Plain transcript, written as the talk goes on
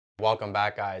Welcome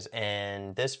back, guys.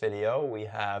 In this video we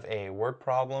have a word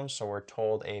problem. So we're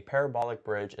told a parabolic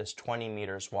bridge is 20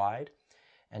 meters wide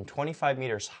and 25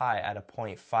 meters high at a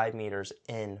point 5 meters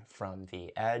in from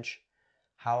the edge.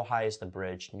 How high is the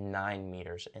bridge 9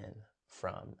 meters in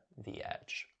from the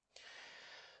edge?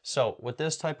 So with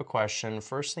this type of question,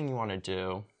 first thing you want to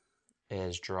do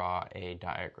is draw a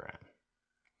diagram.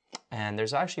 And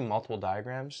there's actually multiple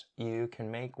diagrams you can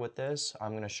make with this.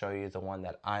 I'm going to show you the one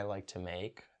that I like to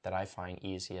make, that I find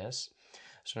easiest.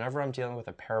 So whenever I'm dealing with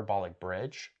a parabolic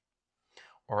bridge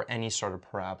or any sort of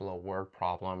parabola word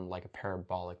problem, like a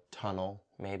parabolic tunnel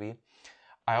maybe,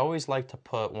 I always like to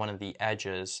put one of the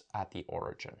edges at the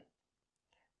origin,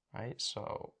 right?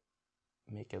 So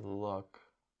make it look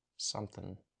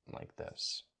something like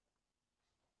this.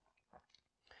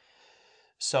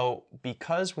 So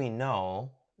because we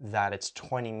know that it's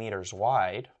 20 meters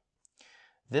wide,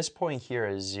 this point here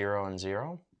is 0 and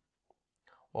 0.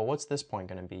 Well, what's this point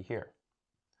going to be here?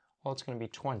 Well, it's going to be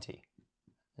 20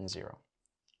 and 0,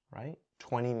 right?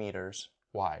 20 meters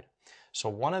wide. So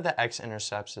one of the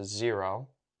x-intercepts is 0,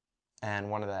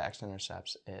 and one of the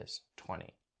x-intercepts is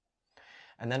 20.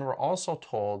 And then we're also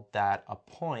told that a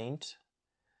point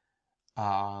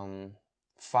 5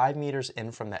 meters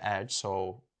in from the edge,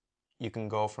 so you can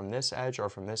go from this edge or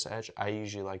from this edge. I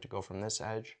usually like to go from this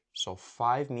edge. So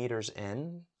 5 meters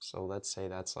in, so let's say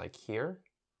that's like here.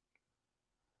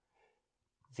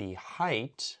 The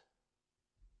height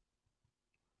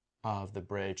of the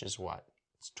bridge is what?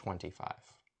 It's 25.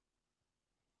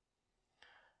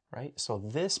 Right? So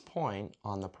this point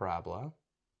on the parabola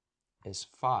is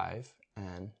 5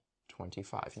 and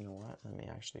 25. You know what? Let me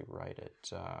actually write it.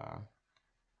 You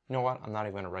know what? I'm not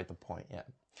even going to write the point yet.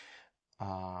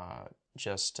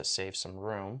 Just to save some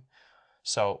room.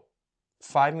 So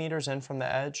 5 meters in from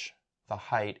the edge, the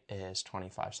height is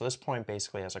 25. So this point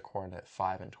basically has a coordinate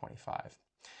 5 and 25.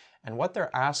 And what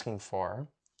they're asking for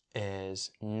is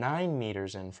 9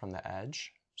 meters in from the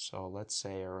edge. So let's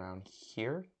say around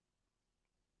here.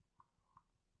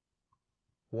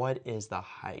 What is the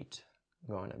height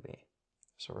going to be?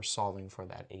 So we're solving for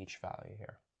that h value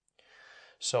here.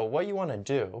 So what you want to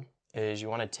do is you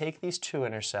want to take these two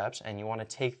intercepts and you want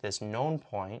to take this known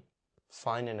point,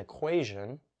 find an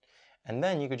equation, and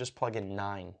then you could just plug in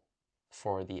 9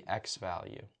 for the x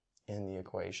value in the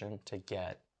equation to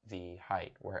get the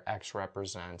height, where x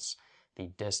represents the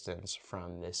distance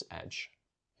from this edge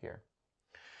here.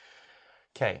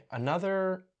 Okay,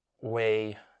 another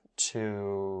way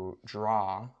to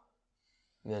draw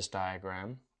this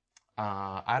diagram,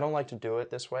 I don't like to do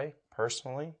it this way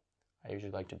personally. I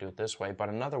usually like to do it this way, but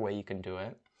another way you can do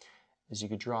it is you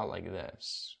could draw it like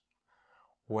this,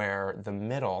 where the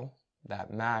middle,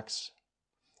 that max,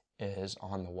 is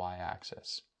on the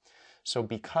y-axis. So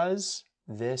because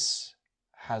this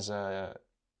has a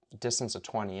distance of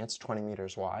 20, it's 20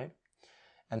 meters wide,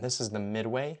 and this is the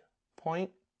midway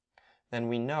point, then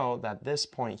we know that this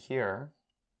point here,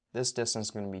 this distance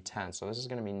is going to be 10. So this is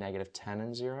going to be negative 10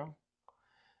 and 0,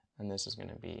 and this is going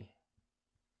to be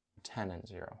 10 and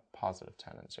 0, positive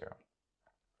 10 and 0.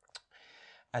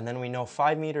 And then we know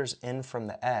 5 meters in from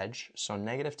the edge, so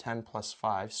negative 10 plus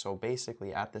 5, so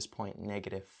basically at this point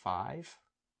negative 5.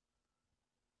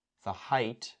 The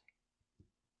height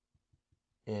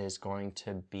is going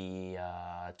to be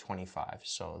 25,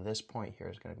 so this point here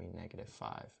is going to be negative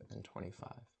 5 and 25.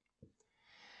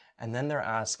 And then they're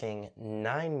asking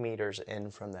 9 meters in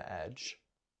from the edge,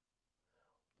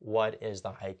 what is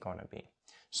the height going to be?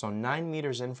 So 9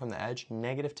 meters in from the edge,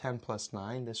 negative 10 plus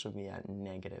 9, this would be at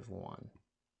negative 1.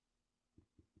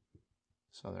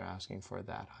 So they're asking for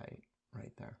that height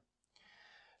right there.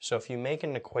 So if you make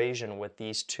an equation with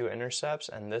these two intercepts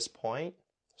and this point,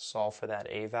 solve for that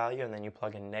a value, and then you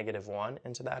plug in negative 1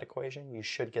 into that equation, you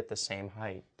should get the same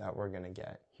height that we're going to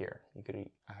get here. You could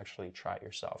actually try it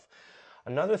yourself.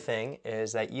 Another thing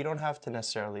is that you don't have to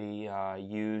necessarily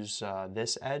use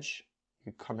this edge.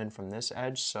 You come in from this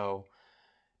edge, so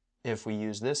if we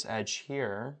use this edge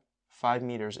here, 5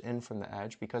 meters in from the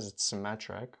edge, because it's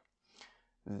symmetric,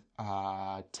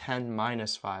 10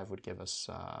 minus 5 would give us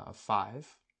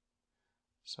 5.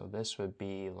 So this would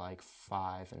be like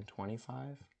 5 and 25.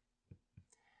 And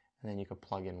then you could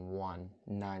plug in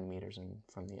 9 meters in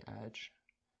from the edge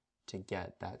to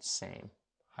get that same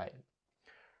height.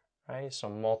 Right? So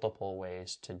multiple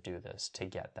ways to do this to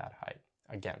get that height.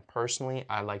 Again, personally,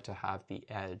 I like to have the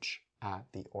edge at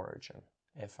the origin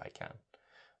if I can.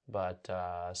 But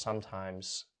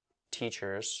sometimes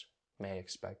teachers may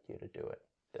expect you to do it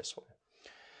this way.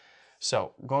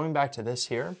 So going back to this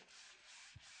here,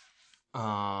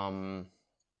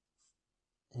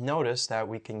 notice that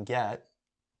we can get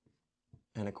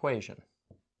an equation.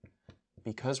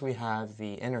 Because we have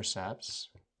the intercepts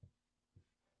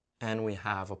and we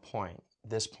have a point,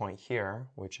 this point here,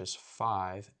 which is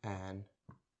 5 and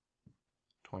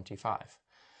 25.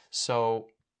 So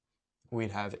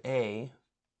we'd have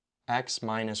x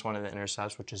minus one of the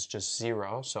intercepts, which is just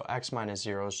 0. So x minus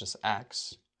 0 is just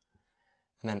x.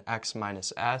 And then x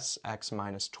minus s, x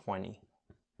minus 20.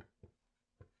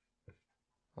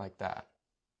 Like that.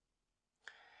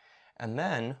 And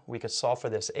then we could solve for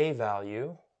this a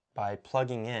value by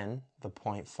plugging in the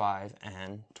 0.5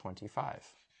 and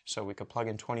 25. So we could plug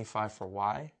in 25 for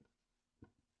y,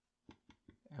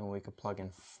 and we could plug in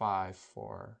 5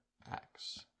 for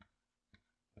x.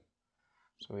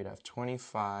 So we'd have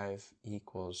 25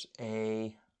 equals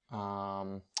a,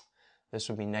 this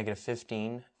would be negative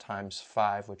 15 times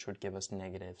 5, which would give us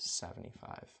negative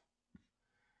 75.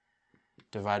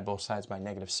 Divide both sides by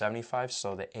negative 75,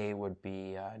 so the a would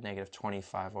be negative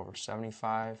 25 over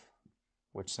 75,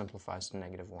 which simplifies to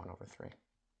negative 1 over 3.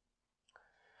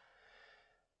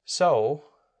 So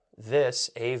this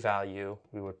a value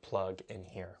we would plug in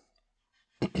here.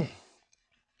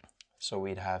 So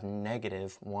we'd have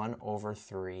negative 1 over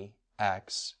 3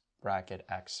 x bracket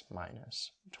x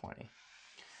minus 20.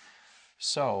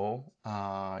 So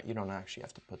you don't actually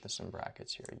have to put this in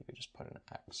brackets here. You could just put an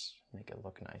x, make it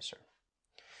look nicer.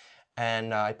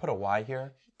 And I put a y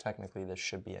here. Technically this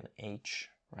should be an h,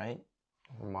 right?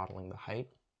 We're modeling the height.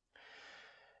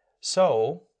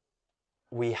 So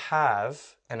we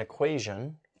have an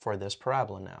equation for this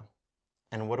parabola now.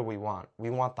 And what do we want? We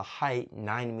want the height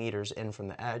 9 meters in from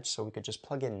the edge, so we could just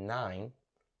plug in 9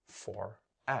 for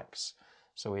x.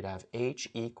 So we'd have h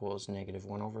equals negative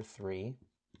 1 over 3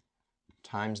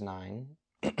 times 9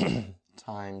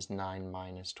 times 9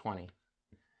 minus 20.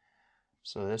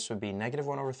 So this would be negative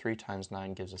 1 over 3 times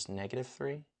 9 gives us negative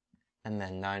 3, and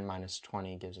then 9 minus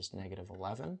 20 gives us negative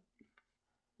 11.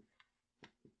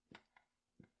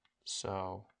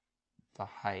 So the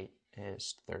height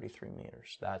is 33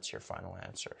 meters. That's your final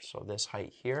answer. So this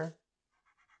height here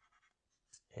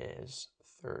is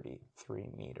 33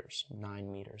 meters,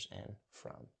 9 meters in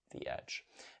from the edge.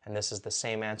 And this is the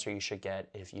same answer you should get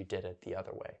if you did it the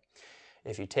other way.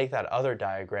 If you take that other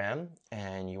diagram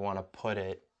and you want to put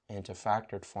it into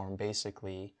factored form,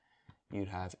 basically you'd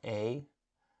have a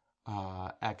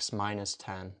x minus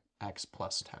 10, x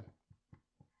plus 10.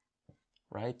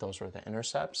 Right? Those were the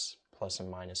intercepts, plus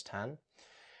and minus 10.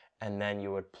 And then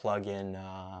you would plug in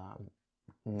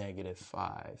negative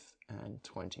 5 and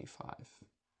 25.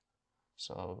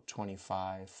 So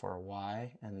 25 for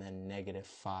y, and then negative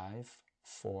 5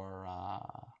 for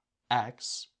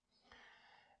x.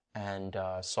 And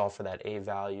solve for that a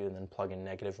value, and then plug in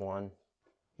negative 1.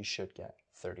 You should get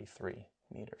 33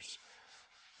 meters.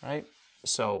 Right?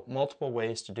 So multiple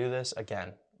ways to do this.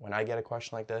 Again, when I get a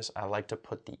question like this, I like to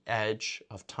put the edge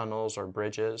of tunnels or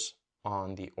bridges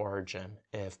on the origin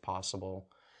if possible.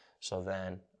 So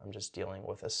then I'm just dealing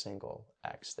with a single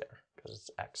x there because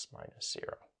it's x minus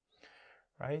 0.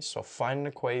 Right? So find an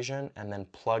equation and then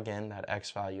plug in that x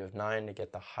value of 9 to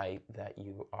get the height that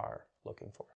you are looking for.